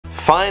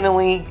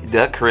finally,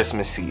 the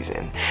Christmas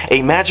season.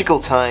 A magical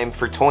time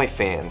for toy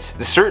fans.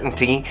 The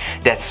certainty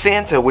that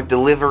Santa would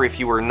deliver if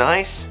you were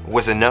nice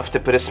was enough to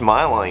put a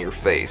smile on your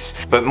face.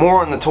 But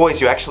more on the toys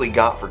you actually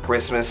got for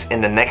Christmas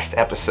in the next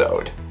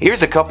episode.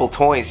 Here's a couple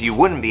toys you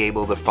wouldn't be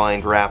able to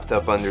find wrapped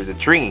up under the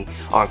tree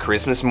on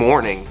Christmas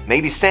morning.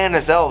 Maybe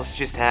Santa's elves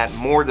just had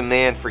more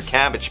demand for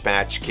Cabbage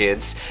Patch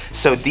Kids,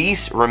 so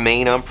these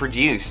remain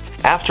unproduced.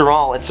 After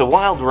all, it's a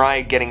wild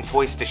ride getting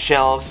toys to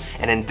shelves,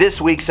 and in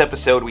this week's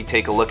episode we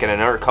take a look at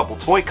another couple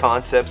toy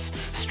concepts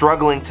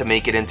struggling to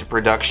make it into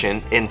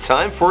production in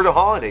time for the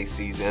holiday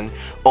season,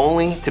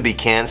 only to be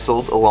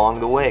cancelled along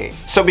the way.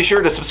 So be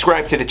sure to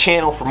subscribe to the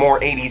channel for more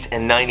 80s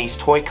and 90s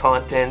toy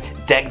content,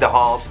 deck the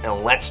halls,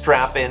 and let's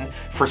strap in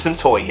for some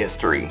toy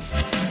history.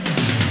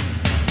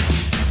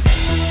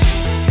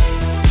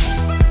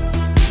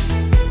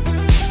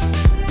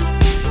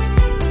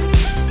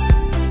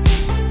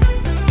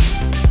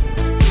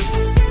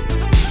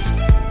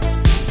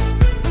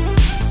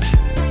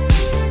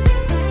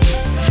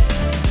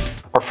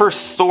 Our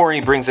first story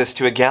brings us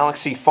to a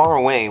galaxy far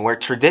away where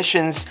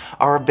traditions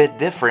are a bit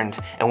different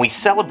and we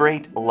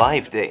celebrate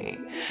Live Day.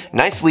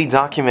 Nicely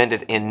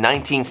documented in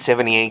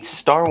 1978's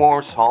Star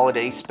Wars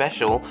Holiday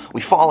Special,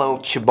 we follow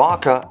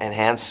Chewbacca and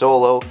Han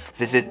Solo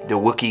visit the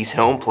Wookiees'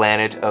 home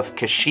planet of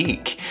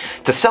Kashyyyk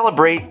to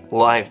celebrate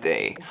Live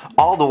Day,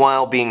 all the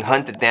while being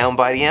hunted down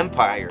by the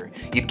Empire.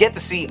 You'd get to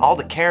see all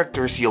the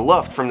characters you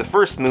loved from the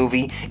first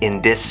movie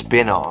in this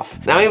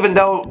spin-off. Now, even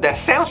though that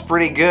sounds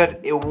pretty good,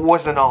 it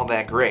wasn't all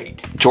that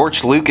great.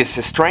 George Lucas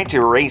is trying to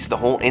erase the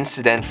whole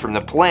incident from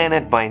the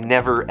planet by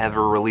never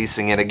ever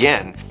releasing it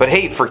again. But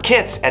hey, for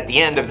kids at the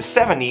end of the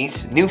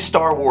 70s, new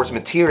Star Wars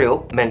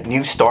material meant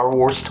new Star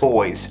Wars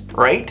toys,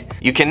 right?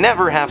 You can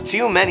never have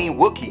too many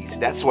Wookiees.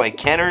 That's why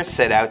Kenner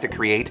set out to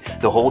create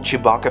the whole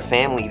Chewbacca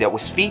family that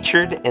was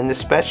featured in the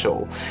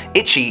special.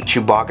 Itchy,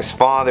 Chewbacca's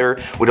father,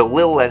 with a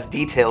little less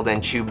detail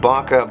than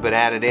Chewbacca, but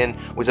added in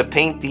was a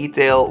paint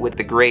detail with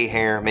the gray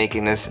hair,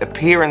 making his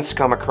appearance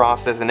come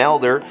across as an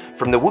elder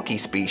from the Wookiee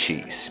species.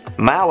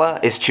 Mala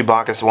is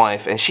Chewbacca's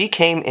wife, and she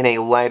came in a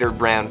lighter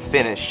brown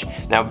finish.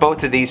 Now,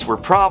 both of these were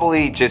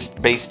probably just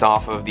based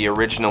off of the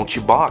original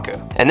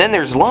Chewbacca. And then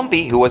there's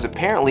Lumpy, who was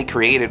apparently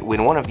created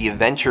with one of the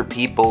Adventure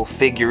People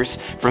figures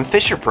from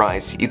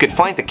Fisher-Price. You could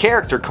find the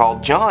character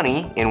called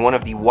Johnny in one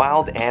of the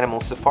Wild Animal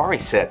Safari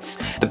sets.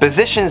 The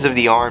positions of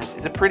the arms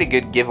is a pretty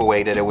good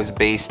giveaway that it was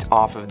based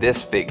off of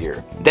this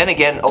figure. Then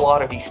again, a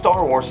lot of the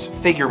Star Wars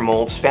figure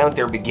molds found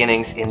their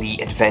beginnings in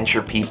the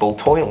Adventure People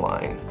toy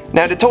line.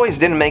 Now, the toys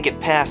didn't make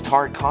it past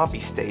hard copy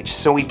stage,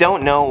 so we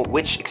don't know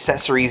which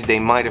accessories they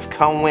might have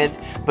come with,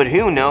 but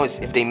who knows,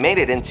 if they made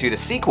it into the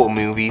sequel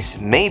movies,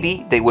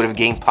 maybe they would have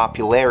gained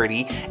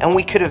popularity and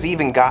we could have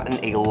even gotten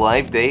a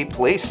Live Day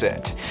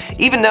playset.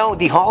 Even though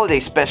the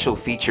holiday special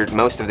featured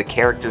most of the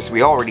characters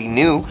we already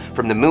knew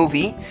from the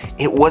movie,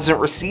 it wasn't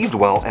received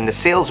well and the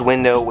sales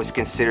window was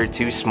considered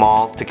too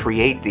small to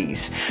create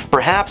these.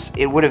 Perhaps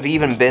it would have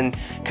even been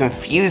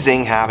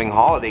confusing having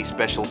holiday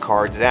special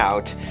cards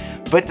out.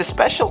 But the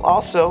special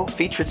also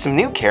featured some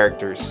new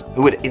characters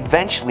who would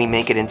eventually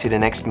make it into the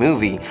next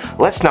movie.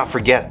 Let's not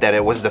forget that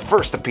it was the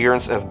first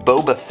appearance of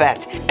Boba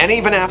Fett, and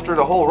even after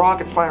the whole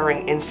rocket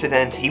firing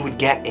incident, he would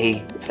get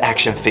a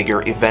action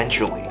figure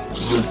eventually,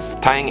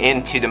 tying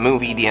into the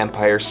movie The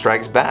Empire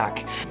Strikes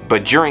Back.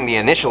 But during the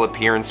initial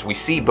appearance, we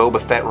see Boba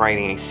Fett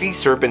riding a sea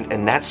serpent,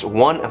 and that's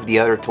one of the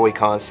other toy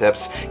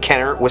concepts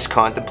Kenner was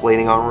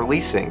contemplating on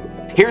releasing.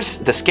 Here's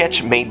the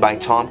sketch made by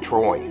Tom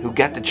Troy, who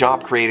got the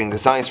job creating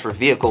designs for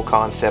vehicle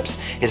concepts.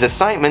 His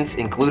assignments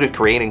included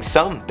creating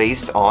some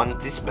based on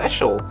the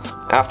special.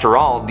 After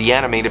all, the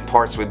animated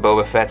parts with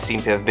Boba Fett seem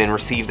to have been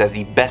received as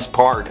the best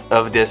part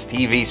of this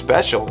TV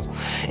special.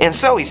 And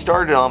so he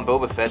started on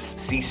Boba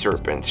Fett's sea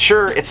serpent.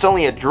 Sure, it's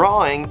only a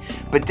drawing,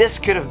 but this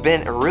could have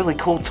been a really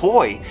cool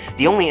toy.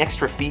 The only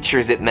extra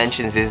features it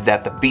mentions is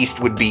that the beast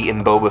would be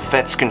in Boba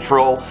Fett's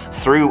control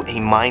through a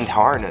mind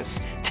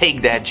harness.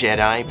 Take that,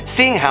 Jedi.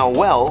 Seeing how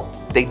well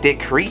they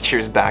did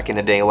creatures back in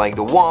the day like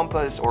the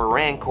Wampas or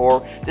Rancor,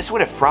 this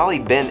would have probably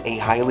been a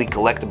highly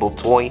collectible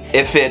toy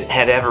if it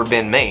had ever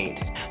been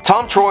made.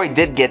 Tom Troy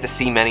did get to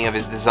see many of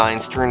his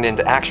designs turned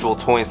into actual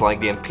toys like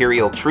the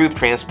Imperial Troop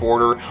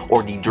Transporter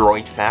or the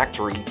Droid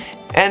Factory.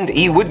 And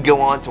he would go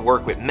on to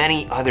work with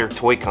many other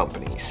toy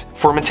companies.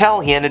 For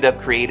Mattel, he ended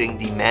up creating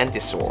the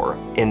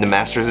Mantisaur in the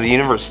Masters of the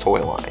Universe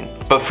toy line.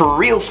 But for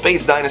real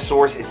space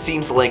dinosaurs, it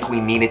seems like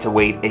we needed to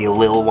wait a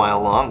little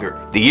while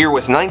longer. The year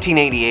was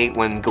 1988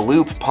 when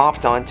Galoob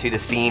popped onto the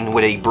scene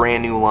with a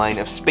brand new line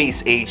of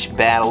space-age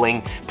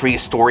battling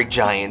prehistoric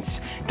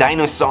giants.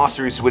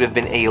 Dinosaucers would have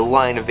been a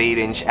line of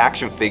 8-inch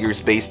action figures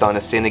based on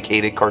a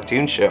syndicated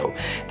cartoon show,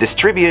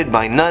 distributed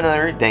by none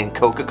other than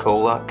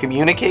Coca-Cola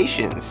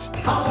Communications.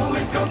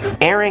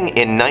 Airing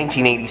in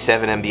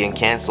 1987 and being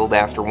cancelled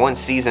after one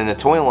season, the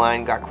toy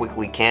line got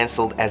quickly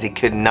cancelled as it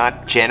could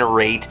not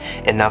generate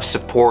enough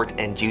support,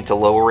 and due to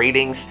low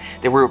ratings,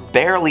 there were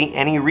barely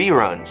any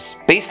reruns.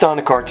 Based on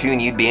the cartoon,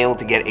 you'd be able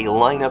to get a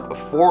lineup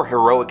of 4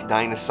 heroic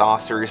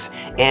Dinosaucers,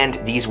 and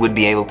these would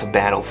be able to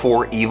battle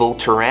 4 evil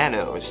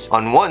Tyrannos.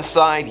 On one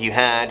side, you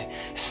had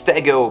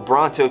Stego,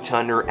 Bronto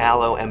Thunder,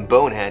 Aloe, and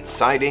Bonehead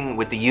siding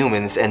with the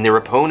humans, and their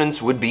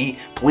opponents would be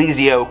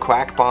Plesio,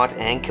 Quackpot,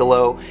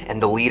 Ankylo,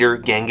 and the leader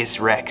Genghis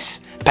Rex,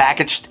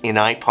 packaged in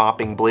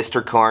eye-popping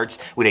blister cards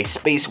with a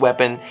space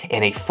weapon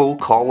and a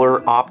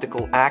full-color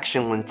optical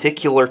action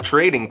lenticular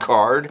trading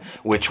card,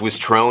 which was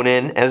thrown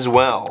in as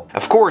well.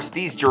 Of course,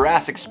 these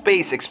Jurassic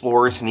space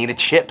explorers needed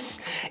ships.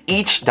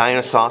 Each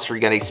Dinosaucer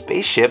got a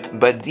spaceship,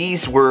 but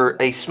these were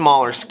a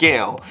smaller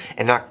scale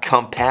and not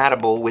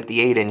compatible with the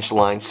 8-inch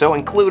line, so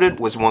included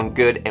was one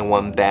good and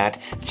one bad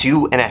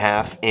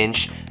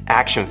 2.5-inch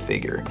action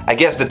figure. I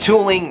guess the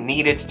tooling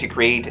needed to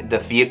create the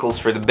vehicles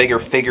for the bigger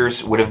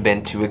figures would have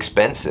been too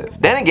expensive.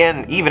 Then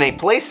again, even a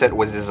playset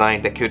was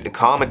designed that could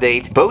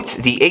accommodate both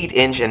the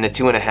 8-inch and the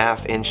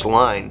 2.5-inch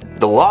line.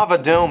 The Lava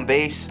Dome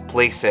base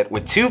playset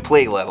with 2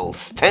 play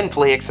levels, 10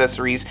 play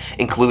accessories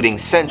including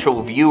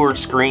central viewer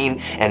screen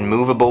and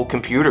movable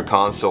computer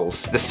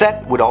consoles. The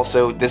set would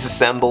also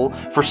disassemble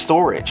for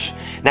storage.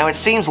 Now it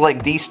seems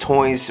like these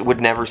toys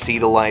would never see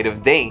the light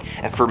of day,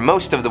 and for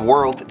most of the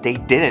world they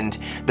didn't,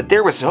 but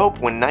there was hope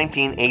when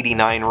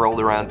 1989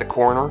 rolled around the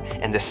corner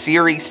and the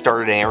series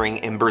started airing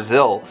in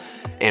Brazil.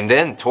 And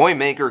then toy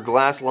maker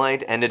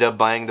Glasslight ended up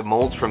buying the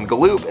molds from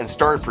Galoob and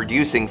started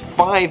producing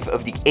 5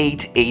 of the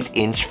 8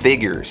 8-inch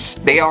figures.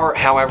 They are,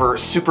 however,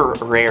 super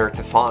rare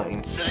to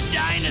find. The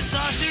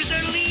Dinosaucers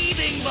are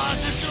leaving,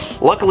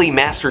 bosses. Luckily,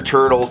 Master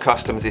Turtle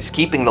Customs is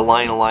keeping the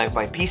line alive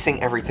by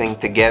piecing everything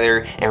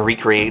together and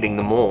recreating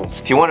the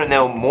molds. If you want to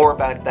know more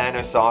about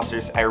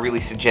Dinosaucers, I really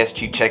suggest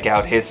you check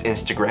out his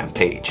Instagram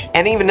page.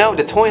 And even though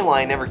the toy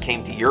line never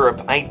came to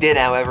Europe, I did,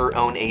 however,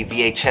 own a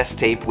VHS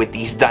tape with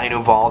these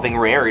Dino-volving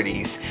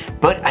rarities,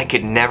 but I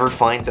could never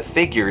find the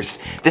figures.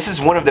 This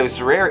is one of those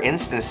rare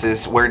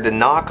instances where the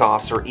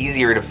knockoffs are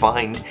easier to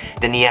find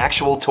than the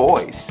actual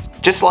toys.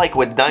 Just like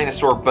with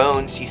dinosaur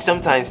bones, you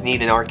sometimes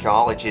need an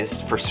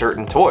archaeologist for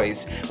certain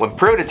toys. When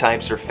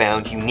prototypes are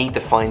found, you need to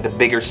find the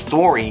bigger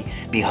story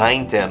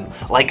behind them,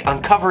 like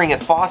uncovering a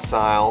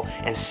fossil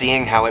and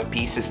seeing how it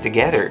pieces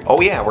together. Oh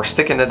yeah, we're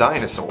sticking to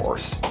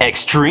dinosaurs.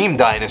 Extreme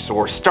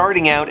Dinosaurs,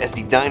 starting out as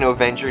the Dino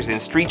Adventures in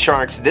Street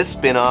Sharks, this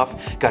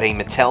spin-off got a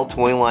Mattel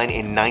toy line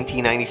in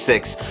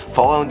 1996,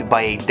 followed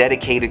by a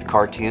dedicated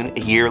cartoon a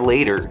year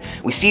later.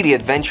 We see the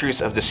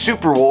adventures of the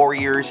Super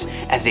Warriors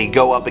as they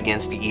go up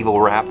against the evil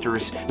raptors,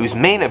 whose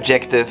main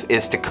objective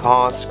is to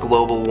cause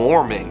global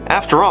warming.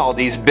 After all,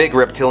 these big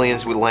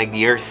reptilians would like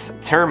the Earth's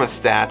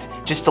thermostat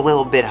just a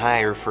little bit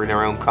higher for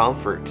their own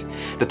comfort.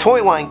 The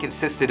toy line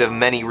consisted of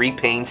many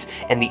repaints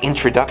and the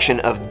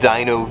introduction of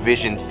Dino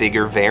Vision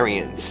figure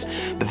variants.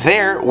 But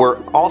there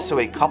were also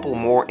a couple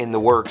more in the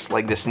works,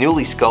 like this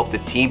newly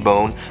sculpted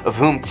T-Bone, of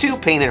whom 2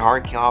 painted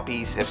hard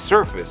copies have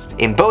surfaced.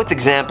 In both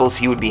examples,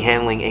 he would be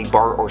handling a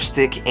bar or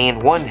stick,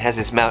 and one has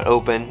his mouth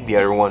open, the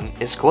other one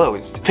is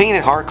closed.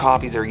 Painted hard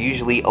copies are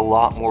usually a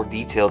lot more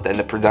detailed than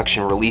the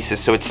production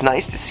releases, so it's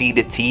nice to see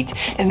the teeth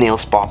and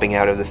nails popping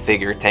out of the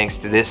figure thanks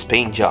to this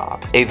paint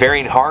job. A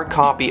variant hard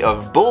copy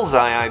of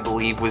Bullseye, I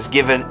believe, was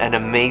given an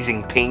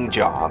amazing paint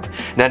job.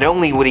 Not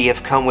only would he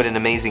have come with an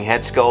amazing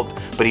head sculpt,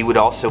 but he would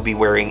also be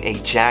wearing a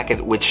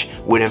jacket which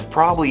would have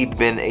probably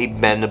been a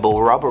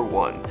bendable rubber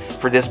one.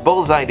 For this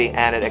Bullseye, they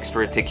added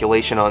extra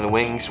articulation on the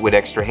wings with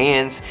extra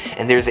hands,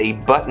 and there's a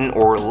button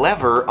or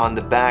lever on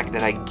the back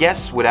that I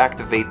guess would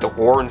activate the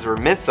horns or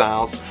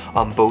missiles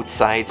on both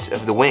sides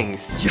of the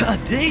wings.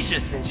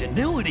 Audacious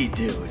ingenuity,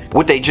 dude.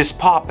 Would they just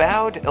pop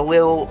out a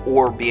little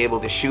or be able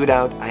to shoot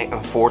out? I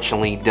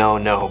unfortunately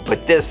don't know,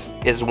 but this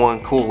is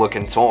one cool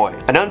looking toy.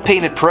 An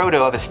unpainted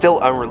proto of a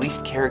still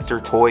unreleased character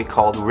toy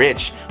called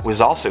Rich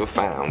was also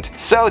found.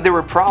 So there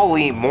were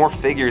probably more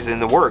figures in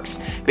the works,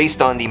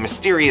 based on the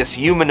mysterious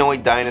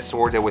humanoid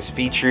dinosaur that was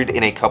featured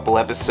in a couple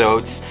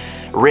episodes.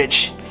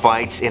 Rich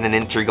fights in an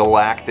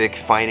intergalactic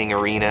fighting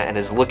arena and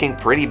is looking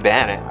pretty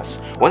badass.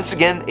 Once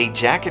again, a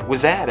jacket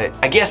was added.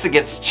 I guess it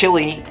gets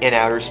chilly in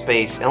outer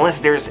space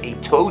unless there's a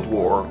Toad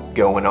War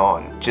going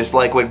on, just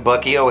like with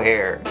Bucky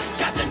O'Hare.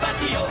 Captain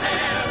Bucky O'Hare.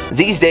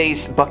 These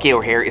days, Bucky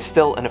O'Hare is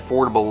still an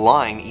affordable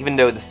line. Even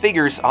though the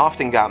figures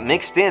often got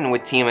mixed in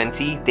with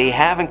TMNT, they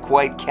haven't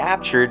quite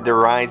captured the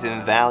rise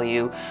in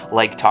value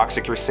like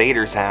Toxic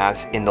Crusaders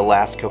has in the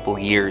last couple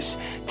years.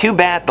 Too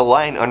bad the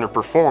line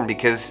underperformed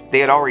because they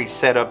had already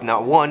set up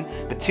not one,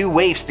 but 2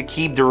 waves to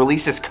keep the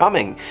releases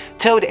coming.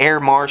 Toad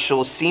Air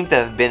Marshals seem to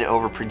have been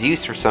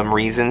overproduced for some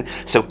reason,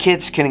 so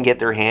kids couldn't get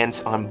their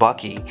hands on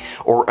Bucky,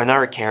 or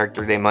another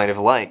character they might have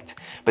liked.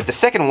 But the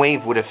second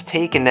wave would have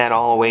taken that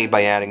all away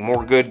by adding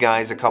more good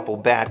guys, a couple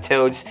bad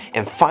toads,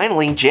 and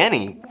finally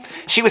Jenny.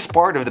 She was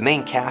part of the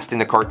main cast in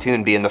the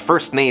cartoon, being the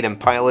first mate and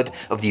pilot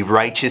of the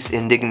Righteous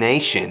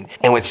Indignation.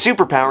 And with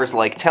superpowers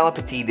like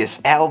telepathy, this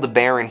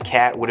Aldebaran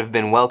cat would have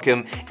been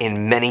welcome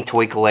in many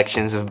toy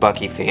collections of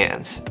Bucky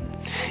fans.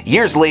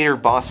 Years later,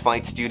 Boss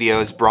Fight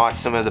Studios brought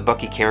some of the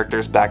Bucky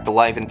characters back to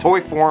life in toy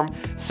form,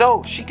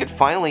 so she could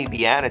finally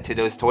be added to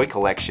those toy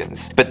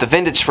collections. But the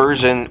vintage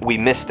version we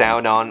missed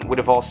out on would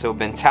have also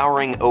been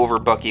towering over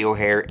Bucky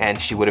O'Hare, and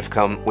she would have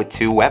come with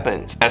 2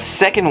 weapons. A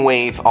second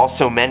wave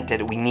also meant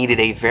that we needed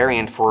a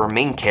variant for our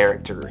main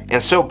character,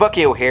 and so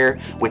Bucky O'Hare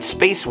with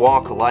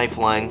Spacewalk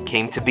Lifeline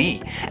came to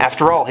be.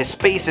 After all, his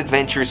space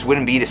adventures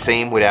wouldn't be the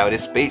same without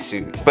his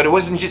spacesuit. But it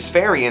wasn't just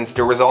variants,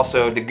 there was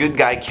also the good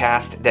guy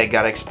cast that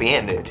got expanded.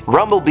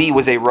 Rumblebee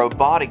was a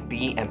robotic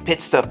bee, and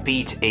Pitstop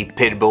Pete a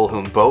pitbull,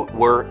 whom both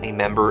were a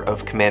member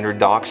of Commander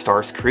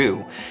Dogstar's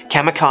crew.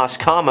 Kamikaze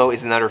Kamo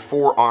is another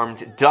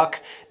 4-armed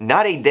duck,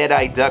 not a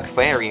Deadeye Duck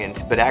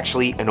variant, but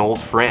actually an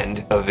old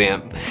friend of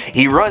him.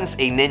 He runs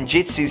a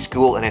ninjutsu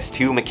school and has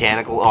 2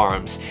 mechanical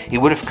arms. He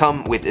would have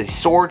come with a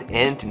sword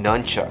and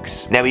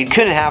nunchucks. Now, you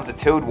couldn't have the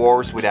Toad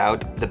Wars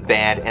without the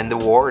Bad and the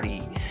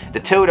Warty. The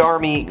Toad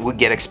Army would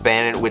get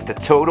expanded with the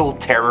Total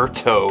Terror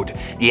Toad,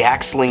 the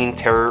axe-slinging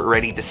terror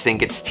ready to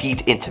sink its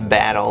teeth into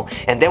battle.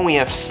 And then we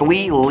have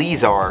Slee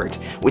Lizard,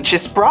 which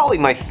is probably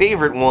my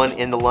favorite one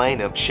in the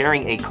lineup,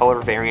 sharing a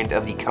color variant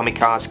of the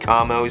Kamikaze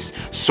Kamo's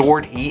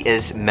sword. He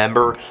is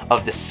member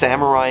of the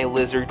Samurai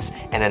Lizards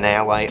and an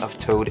ally of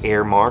Toad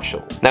Air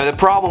Marshal. Now, the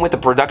problem with the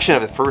production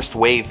of the first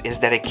wave is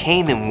that it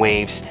came in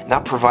waves,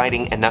 not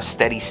providing enough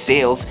steady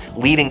sales,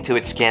 leading to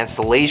its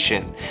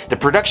cancellation. The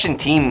production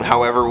team,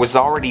 however, was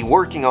already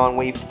working on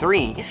Wave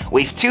 3.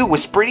 Wave 2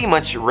 was pretty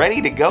much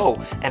ready to go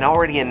and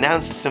already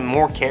announced some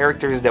more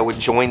characters that would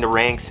join the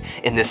ranks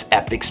in this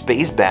epic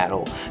space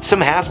battle.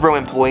 Some Hasbro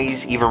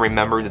employees even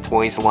remember the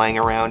toys lying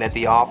around at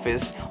the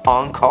office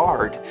on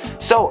card.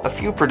 So a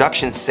few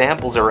production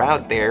samples are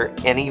out there,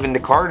 and even the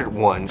carded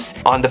ones.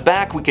 On the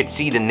back we could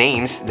see the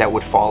names that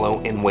would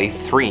follow in Wave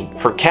 3.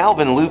 For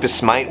Calvin Lupus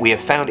Smite we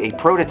have found a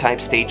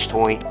prototype stage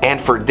toy, and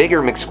for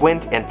Digger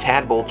McSquint and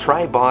Tadpole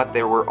Tribot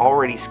there were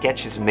already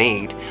sketches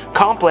made.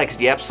 Complex,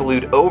 the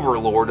absolute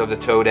overlord of the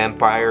Toad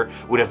Empire,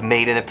 would have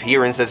made an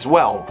appearance as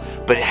well.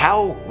 But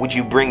how would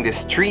you bring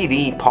this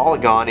 3D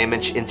polygon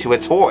image into a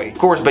toy? Of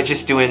course, by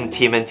just doing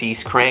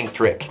TMNT's crank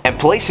trick and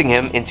placing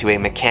him into a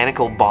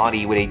mechanical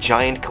body with a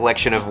giant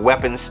collection of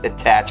weapons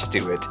attached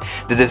to it.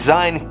 The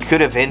design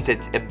could have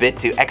hinted a bit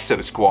to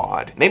Exo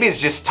Squad. Maybe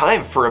it's just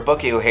time for a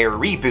Bucky O'Hare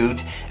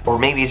reboot, or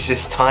maybe it's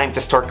just time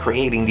to start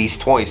creating these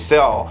toys.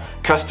 So,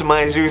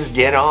 customizers,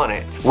 get on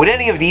it. Would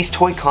any of these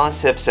toy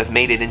concepts have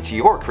made it into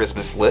your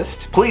Christmas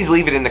list? Please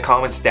leave it in the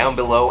comments down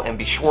below, and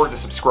be sure to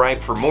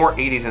subscribe for more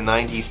 80s and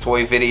 90s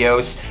toy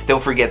videos.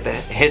 Don't forget to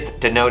hit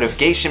the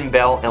notification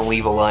bell and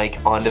leave a like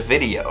on the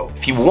video.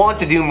 If you want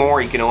to do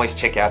more, you can always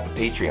check out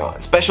the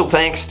Patreon. Special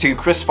thanks to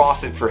Chris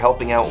Fawcett for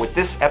helping out with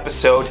this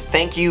episode.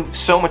 Thank you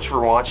so much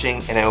for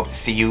watching, and I hope to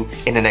see you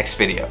in the next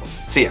video.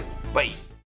 See ya. Bye.